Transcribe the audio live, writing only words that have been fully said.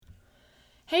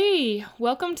Hey,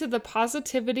 welcome to the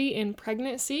Positivity in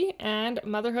Pregnancy and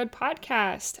Motherhood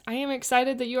podcast. I am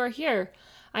excited that you are here.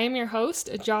 I am your host,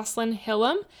 Jocelyn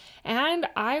Hillam, and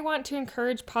I want to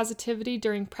encourage positivity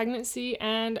during pregnancy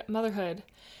and motherhood.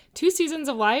 2 seasons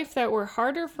of life that were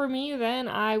harder for me than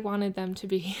I wanted them to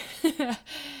be.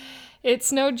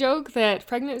 It's no joke that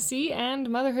pregnancy and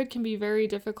motherhood can be very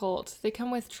difficult. They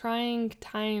come with trying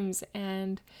times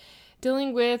and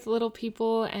dealing with little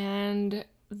people and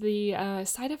the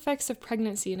side effects of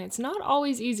pregnancy, and it's not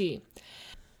always easy.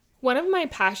 One of my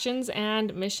passions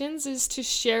and missions is to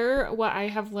share what I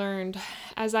have learned,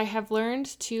 as I have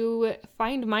learned to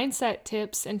find mindset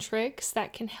tips and tricks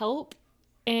that can help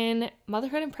in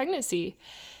motherhood and pregnancy.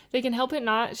 They can help it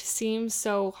not seem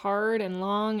so hard and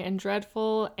long and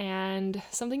dreadful and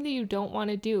something that you don't want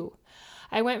to do.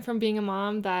 I went from being a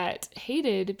mom that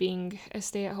hated being a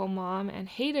stay-at-home mom and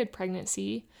hated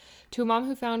pregnancy to a mom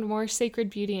who found more sacred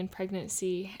beauty in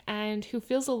pregnancy and who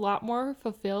feels a lot more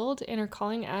fulfilled in her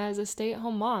calling as a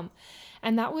stay-at-home mom.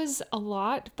 And that was a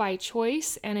lot by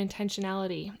choice and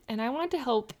intentionality. And I want to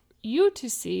help you to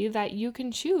see that you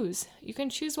can choose. You can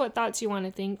choose what thoughts you want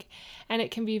to think, and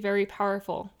it can be very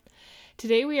powerful.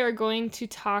 Today we are going to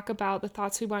talk about the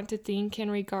thoughts we want to think in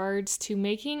regards to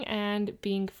making and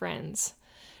being friends.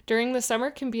 During the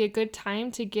summer can be a good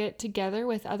time to get together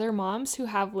with other moms who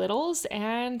have littles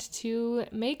and to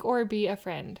make or be a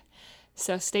friend.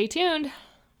 So stay tuned.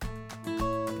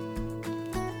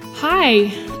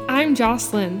 Hi, I'm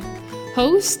Jocelyn,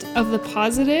 host of the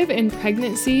Positive in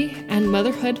Pregnancy and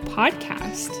Motherhood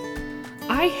podcast.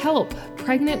 I help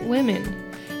pregnant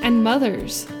women and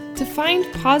mothers to find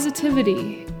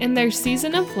positivity in their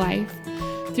season of life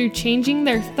through changing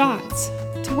their thoughts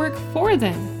to work for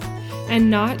them and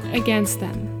not against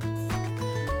them.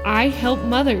 I help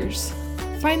mothers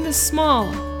find the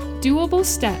small, doable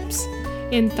steps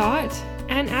in thought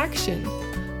and action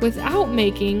without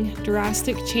making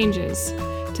drastic changes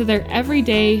to their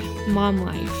everyday mom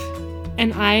life.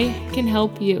 And I can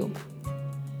help you.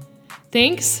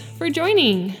 Thanks for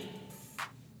joining.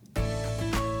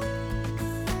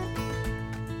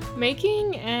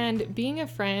 Making and being a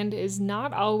friend is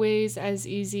not always as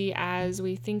easy as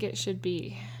we think it should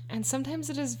be. And sometimes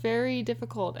it is very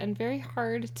difficult and very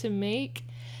hard to make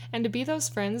and to be those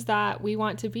friends that we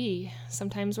want to be.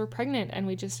 Sometimes we're pregnant and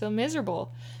we just feel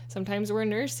miserable. Sometimes we're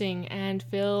nursing and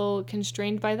feel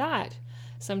constrained by that.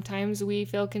 Sometimes we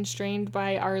feel constrained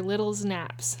by our little's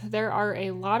naps. There are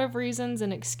a lot of reasons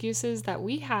and excuses that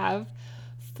we have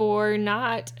for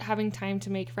not having time to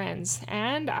make friends.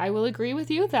 And I will agree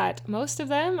with you that most of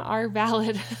them are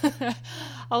valid.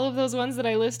 All of those ones that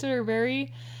I listed are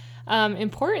very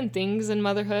important things in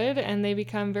motherhood, and they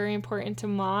become very important to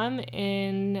mom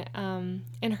in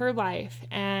her life.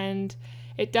 And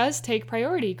it does take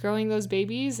priority. Growing those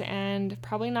babies and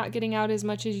probably not getting out as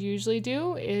much as you usually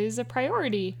do is a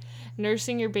priority.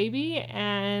 Nursing your baby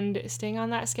and staying on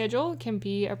that schedule can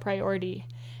be a priority.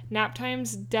 Nap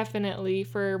times, definitely,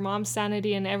 for mom's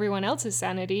sanity and everyone else's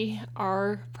sanity,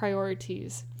 are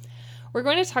priorities. We're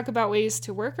going to talk about ways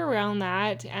to work around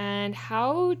that and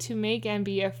how to make and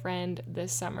be a friend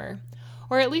this summer,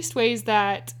 or at least ways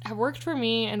that have worked for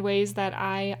me and ways that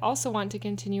I also want to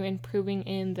continue improving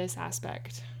in this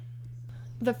aspect.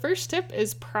 The first tip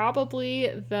is probably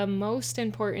the most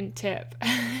important tip.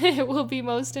 It will be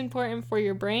most important for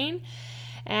your brain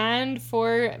and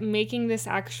for making this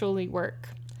actually work.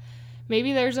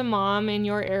 Maybe there's a mom in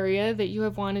your area that you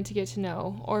have wanted to get to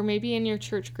know, or maybe in your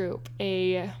church group,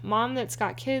 a mom that's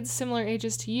got kids similar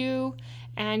ages to you,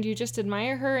 and you just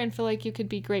admire her and feel like you could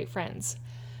be great friends.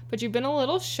 But you've been a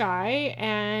little shy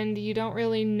and you don't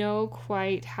really know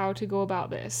quite how to go about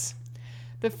this.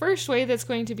 The first way that's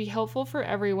going to be helpful for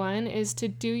everyone is to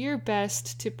do your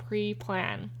best to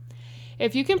pre-plan.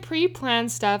 If you can pre-plan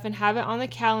stuff and have it on the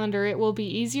calendar, it will be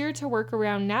easier to work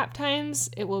around nap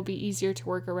times. It will be easier to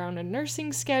work around a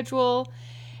nursing schedule.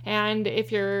 And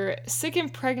if you're sick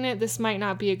and pregnant, this might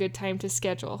not be a good time to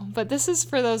schedule. But this is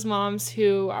for those moms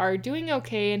who are doing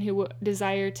okay and who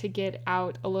desire to get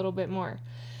out a little bit more.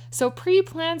 So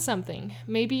pre-plan something.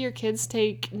 Maybe your kids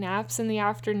take naps in the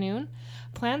afternoon.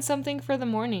 Plan something for the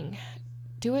morning.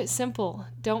 Do it simple.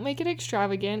 Don't make it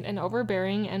extravagant and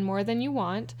overbearing and more than you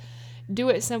want. Do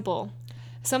it simple.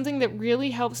 Something that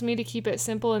really helps me to keep it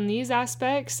simple in these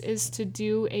aspects is to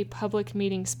do a public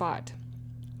meeting spot.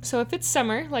 So if it's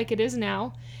summer, like it is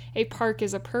now, a park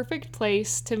is a perfect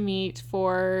place to meet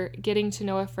for getting to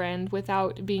know a friend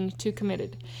without being too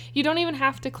committed. You don't even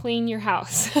have to clean your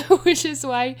house, which is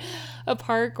why a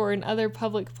park or another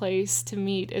public place to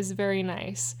meet is very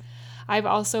nice. I've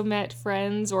also met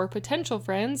friends or potential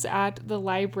friends at the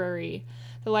library.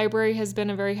 The library has been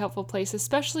a very helpful place,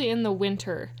 especially in the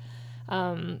winter,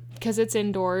 because it's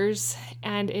indoors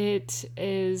and it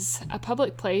is a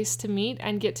public place to meet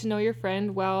and get to know your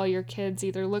friend while your kids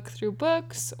either look through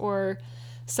books, or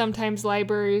sometimes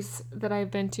libraries that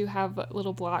I've been to have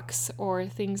little blocks or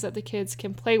things that the kids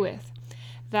can play with.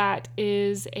 That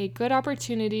is a good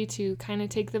opportunity to kind of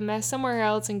take the mess somewhere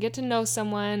else and get to know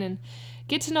someone and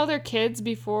get to know their kids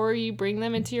before you bring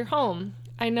them into your home.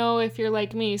 I know if you're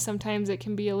like me, sometimes it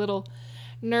can be a little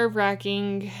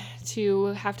nerve-wracking to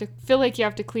have to feel like you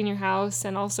have to clean your house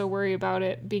and also worry about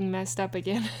it being messed up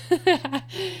again.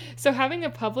 So having a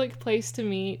public place to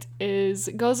meet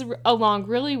goes along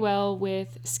really well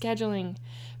with scheduling,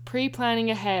 pre-planning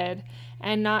ahead,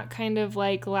 and not kind of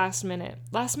like last minute.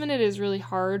 Last minute is really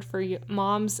hard for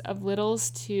moms of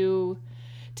littles to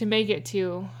make it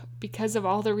to, because of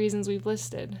all the reasons we've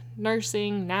listed: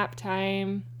 nursing, nap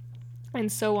time,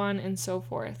 and so on and so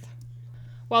forth.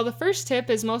 While the first tip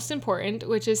is most important,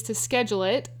 which is to schedule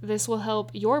it, this will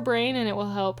help your brain and it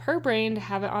will help her brain to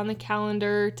have it on the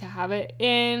calendar, to have it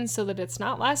in so that it's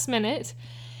not last minute,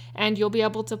 and you'll be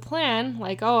able to plan,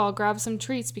 like, oh, I'll grab some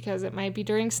treats because it might be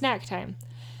during snack time.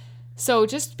 So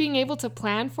just being able to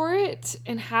plan for it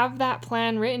and have that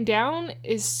plan written down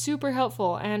is super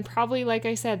helpful, and probably, like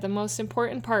I said, the most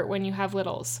important part when you have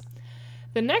littles.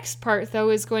 The next part, though,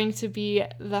 is going to be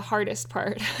the hardest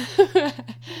part.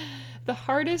 The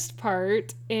hardest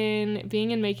part in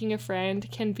being and making a friend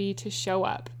can be to show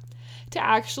up, to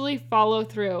actually follow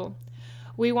through.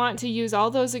 We want to use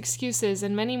all those excuses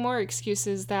and many more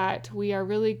excuses that we are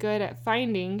really good at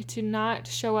finding to not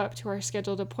show up to our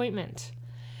scheduled appointment.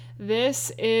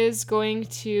 This is going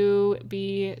to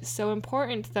be so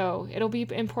important, though. It'll be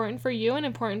important for you and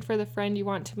important for the friend you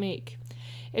want to make.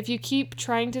 If you keep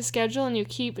trying to schedule and you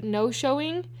keep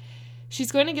no-showing,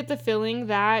 she's going to get the feeling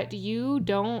that you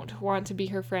don't want to be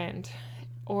her friend,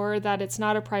 or that it's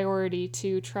not a priority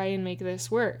to try and make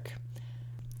this work.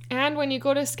 And when you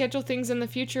go to schedule things in the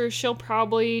future, she'll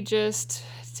probably just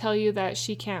tell you that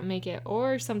she can't make it,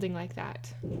 or something like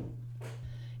that.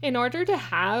 In order to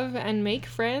have and make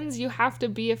friends, you have to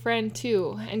be a friend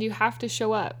too, and you have to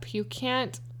show up. You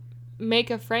can't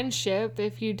make a friendship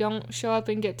if you don't show up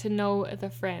and get to know the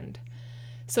friend.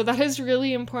 So that is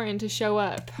really important, to show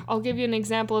up. I'll give you an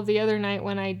example of the other night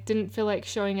when I didn't feel like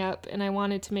showing up and I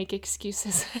wanted to make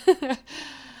excuses.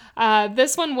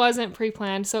 This one wasn't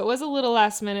pre-planned, so it was a little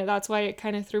last minute. That's why it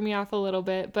kind of threw me off a little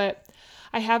bit. But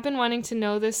I have been wanting to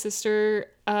know this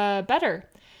sister better,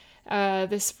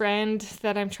 this friend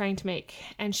that I'm trying to make.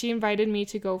 And she invited me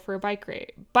to go for a bike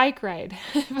ride,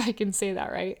 if I can say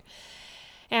that right.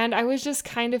 And I was just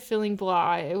kind of feeling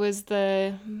blah. It was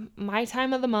my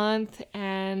time of the month,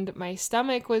 and my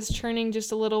stomach was churning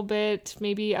just a little bit,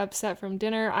 maybe upset from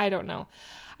dinner. I don't know.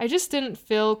 I just didn't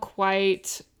feel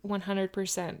quite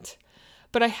 100%.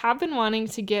 But I have been wanting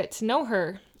to get to know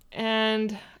her.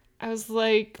 And I was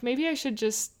like, maybe I should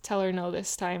just tell her no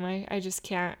this time. I just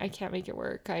can't. I can't make it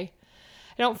work. I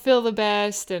don't feel the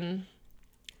best. And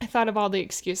I thought of all the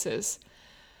excuses.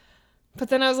 But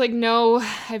then I was like, no,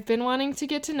 I've been wanting to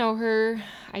get to know her.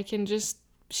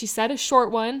 She said a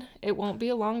short one. It won't be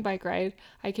a long bike ride.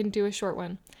 I can do a short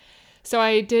one. So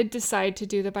I did decide to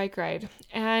do the bike ride.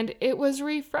 And it was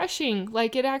refreshing.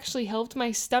 Like, it actually helped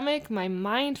my stomach. My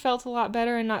mind felt a lot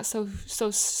better and not so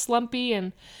slumpy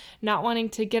and not wanting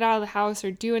to get out of the house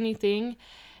or do anything.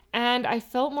 And I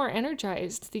felt more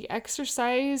energized. The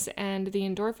exercise and the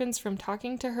endorphins from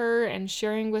talking to her and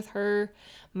sharing with her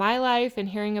my life and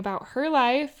hearing about her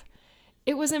life,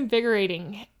 it was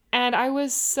invigorating. And I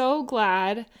was so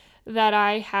glad that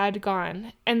I had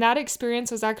gone. And that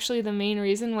experience was actually the main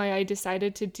reason why I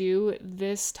decided to do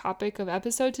this topic of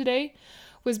episode today,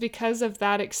 was because of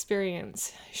that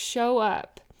experience. Show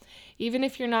up. Even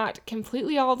if you're not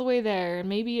completely all the way there,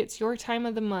 maybe it's your time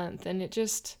of the month and it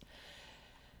just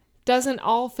doesn't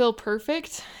all feel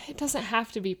perfect. It doesn't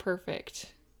have to be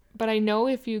perfect. But I know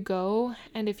if you go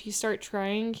and if you start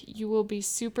trying, you will be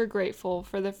super grateful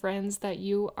for the friends that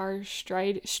you are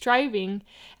striving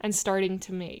and starting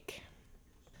to make.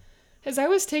 As I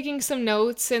was taking some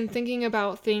notes and thinking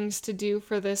about things to do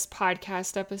for this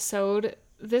podcast episode,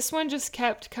 this one just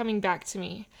kept coming back to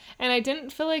me. And I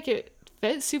didn't feel like it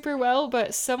fit super well,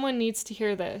 but someone needs to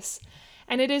hear this.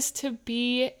 And it is to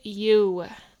be you.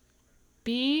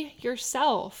 Be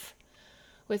yourself.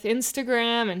 With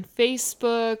Instagram and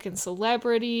Facebook and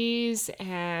celebrities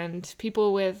and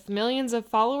people with millions of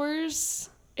followers,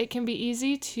 it can be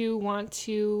easy to want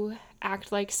to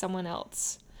act like someone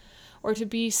else, or to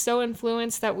be so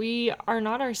influenced that we are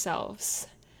not ourselves.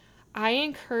 I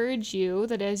encourage you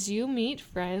that as you meet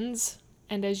friends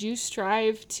and as you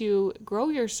strive to grow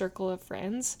your circle of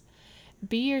friends,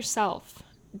 be yourself.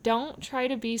 Don't try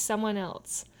to be someone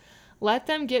else. Let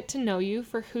them get to know you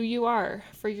for who you are,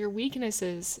 for your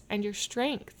weaknesses and your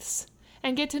strengths,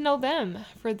 and get to know them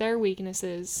for their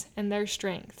weaknesses and their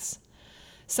strengths.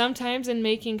 Sometimes in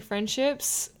making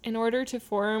friendships, in order to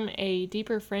form a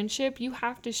deeper friendship, you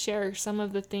have to share some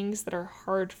of the things that are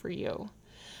hard for you,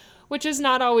 which is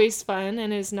not always fun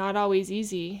and is not always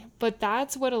easy, but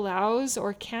that's what allows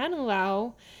or can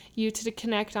allow you to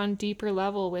connect on deeper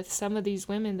level with some of these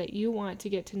women that you want to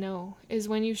get to know, is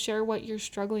when you share what you're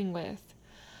struggling with.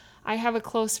 I have a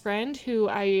close friend who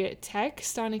I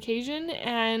text on occasion,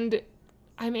 and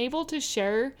I'm able to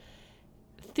share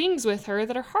things with her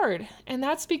that are hard. And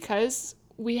that's because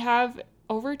we have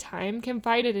over time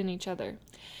confided in each other.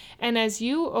 And as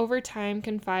you over time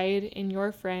confide in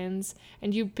your friends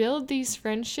and you build these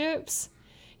friendships,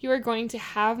 you are going to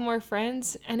have more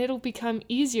friends, and it'll become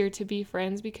easier to be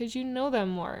friends because you know them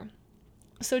more.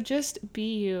 So just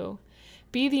be you.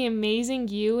 Be the amazing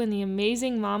you and the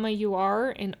amazing mama you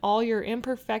are in all your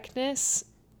imperfectness,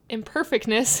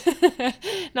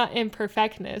 not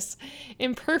imperfectness,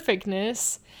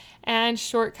 imperfectness and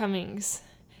shortcomings.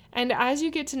 And as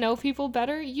you get to know people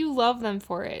better, you love them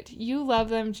for it. You love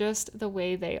them just the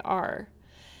way they are.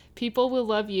 People will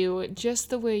love you just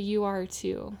the way you are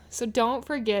too. So don't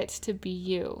forget to be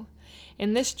you.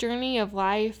 In this journey of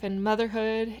life and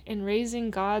motherhood and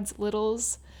raising God's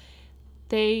littles,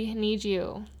 they need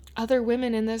you. Other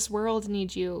women in this world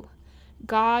need you.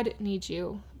 God needs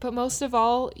you. But most of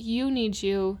all, you need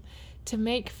you to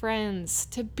make friends,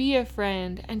 to be a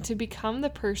friend, and to become the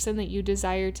person that you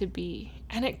desire to be.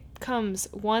 And it comes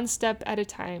one step at a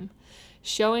time,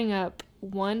 showing up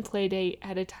one play date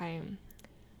at a time.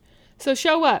 So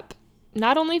show up,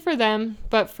 not only for them,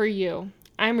 but for you.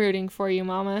 I'm rooting for you,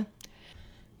 mama.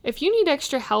 If you need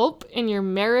extra help in your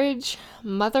marriage,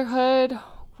 motherhood,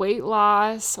 weight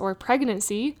loss, or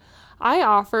pregnancy, I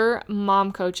offer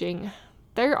mom coaching.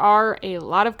 There are a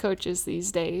lot of coaches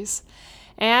these days,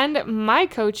 and my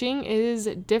coaching is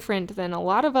different than a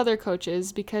lot of other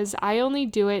coaches because I only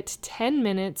do it 10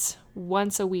 minutes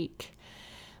once a week.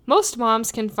 Most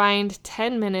moms can find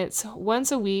 10 minutes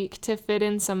once a week to fit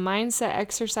in some mindset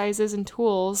exercises and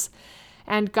tools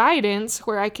and guidance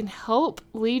where I can help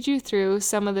lead you through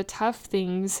some of the tough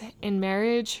things in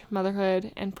marriage,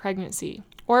 motherhood, and pregnancy,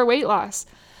 or weight loss.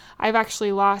 I've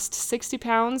actually lost 60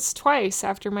 pounds twice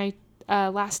after my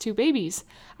last 2 babies.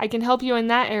 I can help you in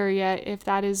that area if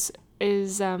that is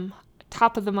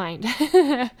top of the mind.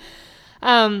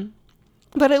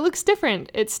 But it looks different.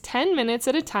 It's 10 minutes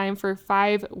at a time for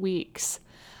 5 weeks.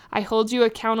 I hold you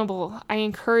accountable. I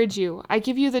encourage you. I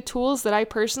give you the tools that I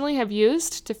personally have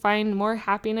used to find more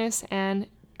happiness and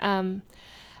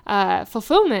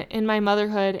fulfillment in my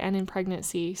motherhood and in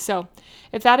pregnancy. So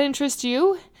if that interests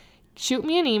you, shoot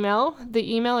me an email.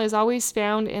 The email is always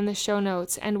found in the show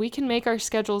notes, and we can make our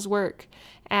schedules work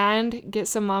and get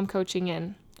some mom coaching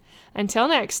in. Until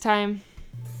next time.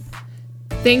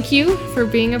 Thank you for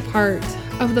being a part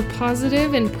of the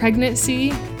Positive in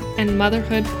Pregnancy and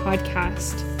Motherhood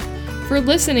podcast, for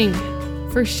listening,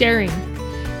 for sharing,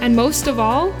 and most of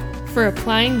all, for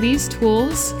applying these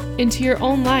tools into your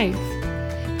own life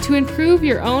to improve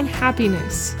your own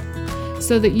happiness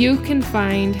so that you can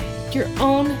find your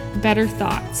own better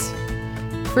thoughts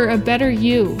for a better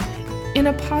you in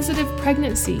a positive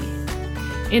pregnancy,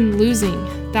 in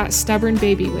losing that stubborn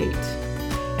baby weight,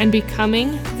 and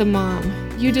becoming the mom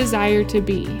you desire to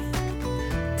be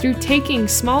through taking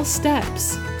small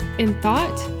steps in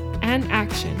thought and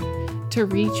action to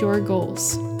reach your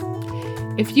goals.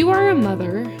 If you are a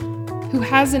mother who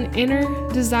has an inner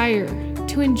desire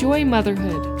to enjoy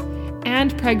motherhood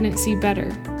and pregnancy better,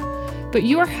 but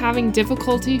you are having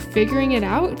difficulty figuring it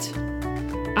out,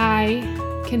 I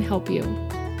can help you.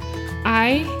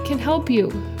 I can help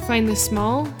you find the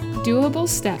small, doable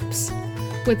steps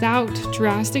without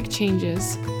drastic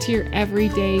changes to your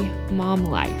everyday mom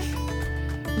life.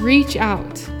 Reach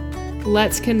out,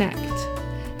 let's connect,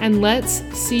 and let's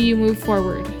see you move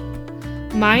forward.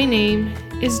 My name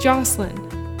is Jocelyn,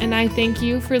 and I thank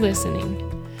you for listening.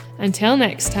 Until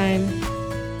next time.